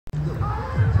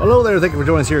Hello there, thank you for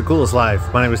joining us here at Coolest Life.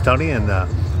 My name is Tony, and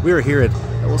we are here at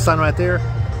a little sign right there.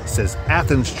 It says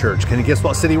Athens Church. Can you guess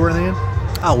what city we're in?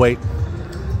 I'll wait.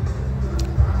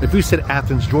 If you said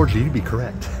Athens, Georgia, you'd be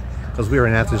correct, because we are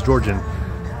in Athens, Georgia.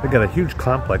 And they've got a huge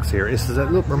complex here. It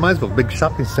reminds me of a big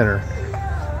shopping center.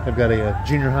 They've got a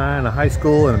junior high and a high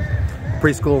school and a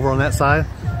preschool over on that side.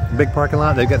 Big parking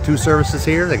lot. They've got two services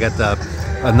here. They got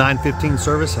a 9:15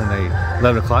 service and a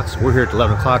 11 o'clock. So we're here at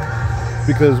 11 o'clock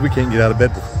because we can't get out of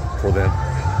bed before then.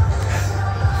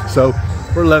 So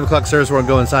we're at 11 o'clock service. We're gonna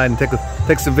go inside and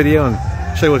take some video and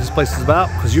show you what this place is about,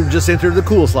 because you've just entered the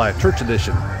Coolest Life Church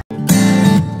Edition.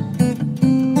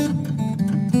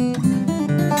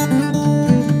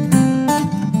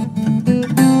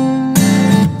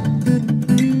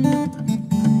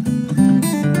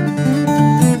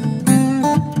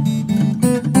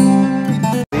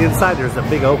 Inside there's a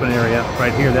big open area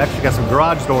right here. They actually got some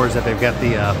garage doors that they've got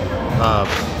the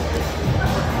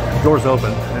doors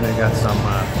open, and they've got some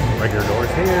regular doors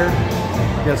here.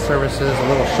 Guest services, a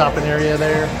little shopping area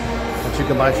there that you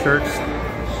can buy shirts,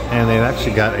 and they've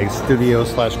actually got a studio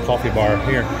slash coffee bar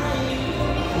here.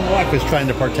 My wife is trying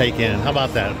to partake in. How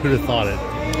about that? Who'd have thought it?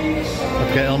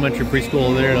 They've got elementary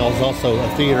preschool there, and there's also a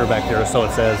theater back there, so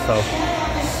it says. So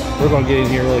we're going to get in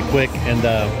here really quick and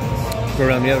go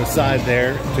around the other side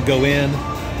there to go in,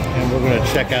 and we're going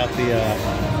to check out the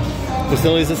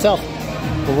facilities itself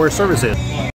for where service is.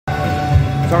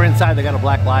 So we're inside. They got a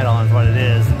black light on is what it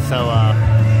is, and so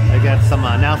they got some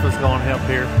announcements going up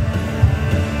here.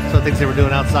 So things they were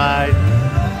doing outside.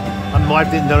 My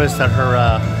wife didn't notice that her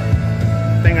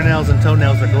fingernails and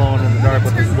toenails are glowing in the dark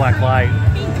with this black light.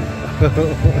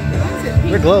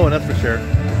 They're glowing, that's for sure.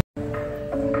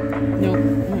 Nope,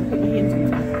 I'm gonna put my hands on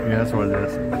top. Yeah, that's what it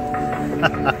is.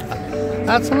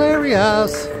 That's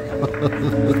hilarious.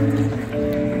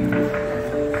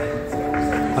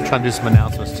 I'm trying to do some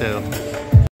announcements too.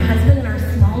 My husband and our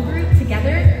small group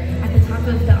together at the top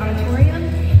of the auditorium,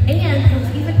 and I was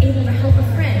even able to help a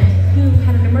friend who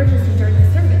had an emergency during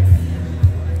the service.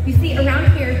 You see,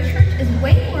 around here, church is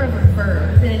way more of a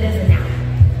verb than it is a noun.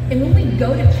 And when we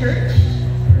go to church,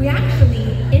 we actually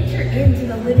enter into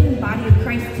the living body of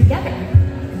Christ together.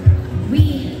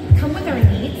 We come with our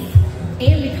needs,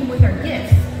 and we come with our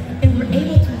gifts, and we're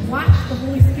able to watch the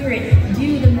Holy Spirit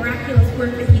do the miraculous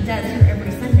work that He does here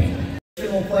every Sunday.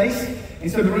 Little place,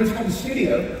 and so the room's called the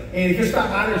studio. And if you're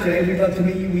stopped by there today, we'd love to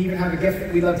meet you. We even have a gift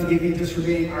that we'd love to give you just for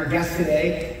being our guest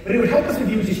today. But it would help us if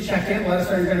you would just check in, let us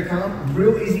know you're going to come.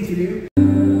 Real easy to do.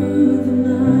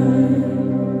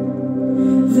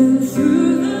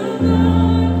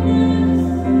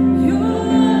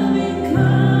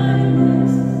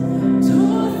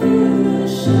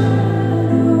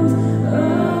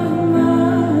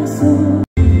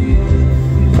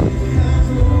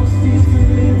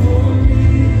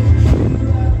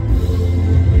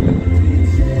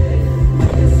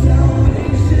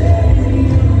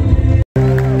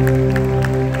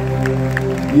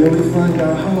 Yeah, we find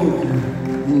our hope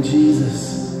in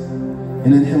Jesus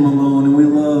and in Him alone, and we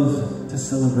love to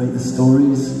celebrate the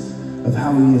stories of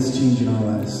how He is changing our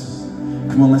lives.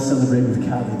 Come on, let's celebrate with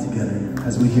Callie together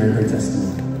as we hear her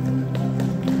testimony.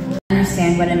 I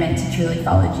understand what it meant to truly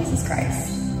follow Jesus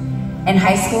Christ. In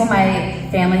high school, my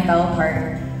family fell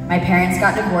apart. My parents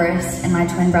got divorced, and my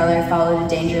twin brother followed a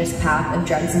dangerous path of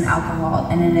drugs and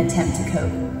alcohol in an attempt to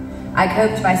cope. I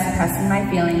coped by suppressing my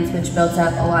feelings, which built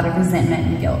up a lot of resentment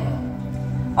and guilt.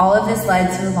 All of this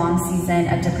led to a long season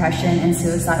of depression and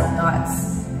suicidal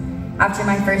thoughts. After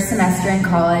my first semester in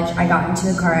college, I got into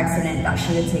a car accident that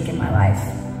should have taken my life.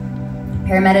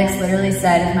 Paramedics literally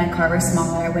said if my car were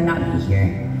smaller, I would not be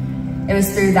here. It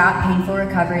was through that painful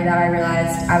recovery that I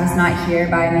realized I was not here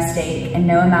by a mistake, and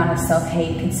no amount of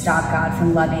self-hate could stop God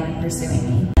from loving and pursuing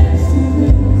me.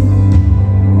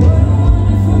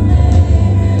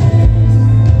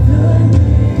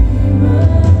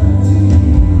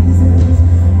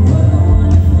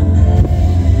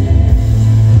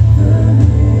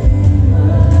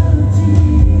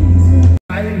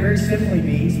 Simply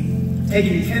means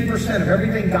taking 10% of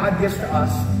everything God gives to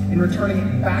us and returning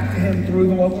it back to Him through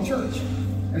the local church.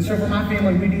 And so for my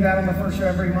family, we do that on the first of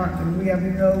every month, and we have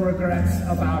no regrets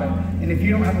about it. And if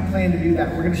you don't have a plan to do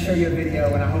that, we're going to show you a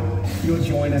video, and I hope you'll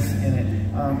join us in it.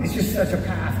 It's just such a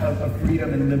path of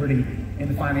freedom and liberty in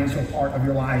the financial part of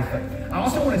your life. But I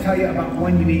also want to tell you about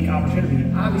one unique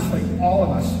opportunity. Obviously, all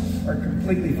of us are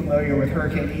completely familiar with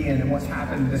Hurricane Ian and what's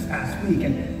happened this past week.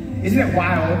 And isn't it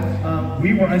wild?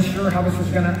 We were unsure how this was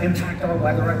going to impact our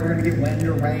weather. Right? We were going to get wind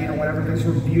or rain or whatever. Things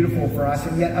were beautiful for us,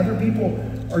 and yet other people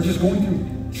are just going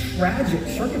through tragic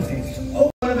circumstances. Oh,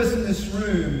 one of us in this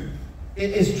room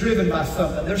is driven by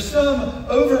something. There's some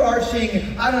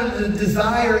overarching, I don't know,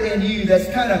 desire in you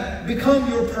that's kind of become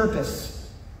your purpose.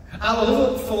 I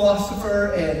love what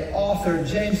philosopher and author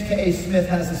James K. Smith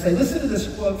has to say. Listen to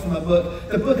this quote from a book.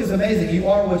 The book is amazing. You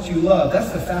Are What You Love.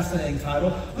 That's a fascinating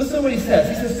title. Listen to what he says.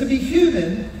 He says, to be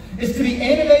human is to be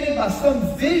animated by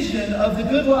some vision of the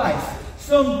good life,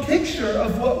 some picture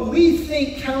of what we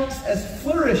think counts as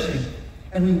flourishing.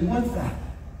 And we want that.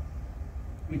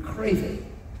 We crave it.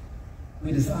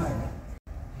 We desire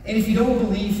it. And if you don't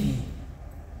believe me,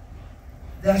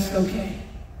 that's okay.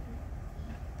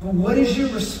 But what is your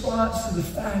response to the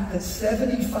fact that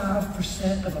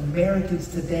 75% of Americans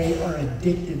today are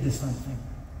addicted to something?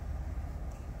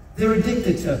 They're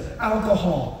addicted to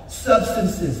alcohol,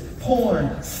 substances,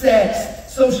 porn,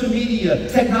 sex, social media,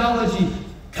 technology,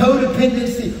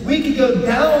 codependency. We could go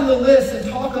down the list and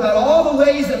talk about all the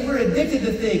ways that we're addicted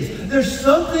to things. There's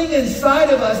something inside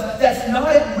of us that's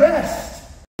not at rest.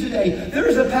 Today, there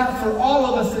is a path for all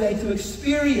of us today to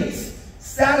experience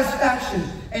satisfaction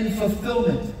and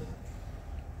fulfillment.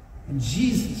 And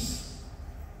Jesus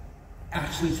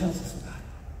actually tells us about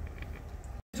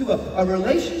it. To a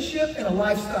relationship and a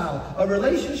lifestyle. A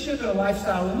relationship and a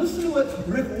lifestyle. And listen to what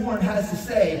Rick Warren has to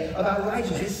say about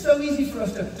righteousness. It's so easy for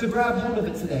us to grab hold of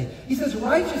it today. He says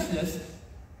righteousness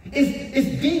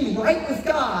is being right with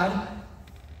God,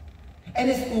 and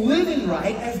it's living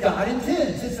right as God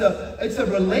intends. It's a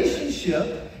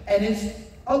relationship, and it's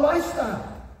a lifestyle.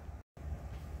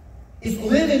 It's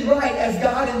living right as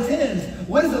God intends.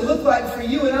 What does it look like for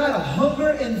you and I to hunger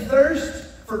and thirst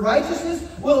for righteousness?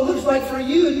 Well, it looks like for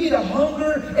you and me to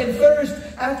hunger and thirst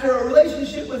after a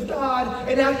relationship with God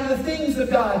and after the things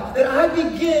of God. That I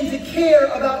begin to care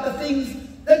about the things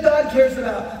that God cares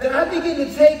about. That I begin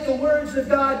to take the words of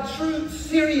God true,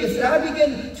 serious. That I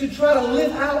begin to try to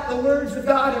live out the words of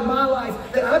God in my life.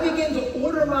 That I begin to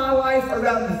order my life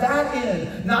around that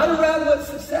end. Not around what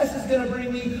success is going to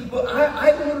bring me, but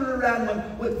I order around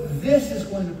what this is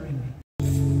going to bring me.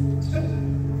 So,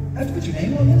 I have to put your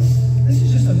name on this. This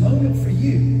is just a moment for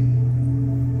you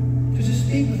to just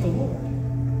speak with the Lord.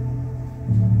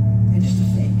 And just to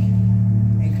think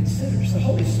and consider. So,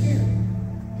 Holy Spirit,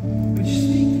 would you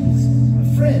speak to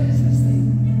my friends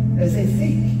as they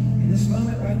think in this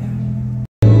moment right now?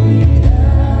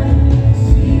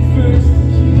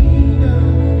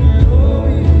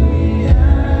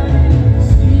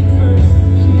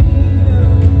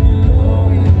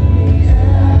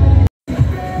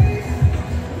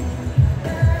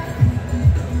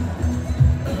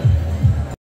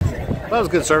 That was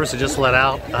a good service to just let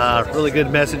out. Really good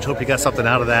message. Hope you got something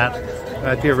out of that.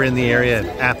 If you're ever in the area in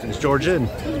Athens, Georgia, and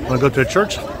want to go to a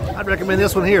church, I'd recommend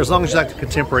this one here, as long as you like the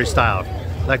contemporary style.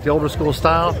 Like the older school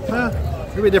style,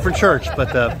 maybe a different church,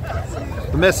 but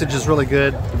the message is really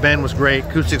good. The band was great.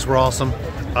 Acoustics were awesome.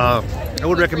 I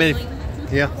would recommend,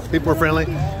 people were friendly.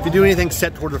 If you do anything,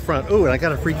 set toward the front. Ooh, and I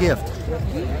got a free gift.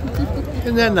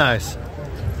 Isn't that nice?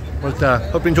 But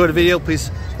hope you enjoyed the video.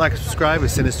 Please like and subscribe and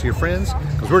send this to your friends,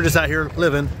 because we're just out here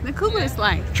living the coolest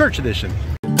life. Church edition.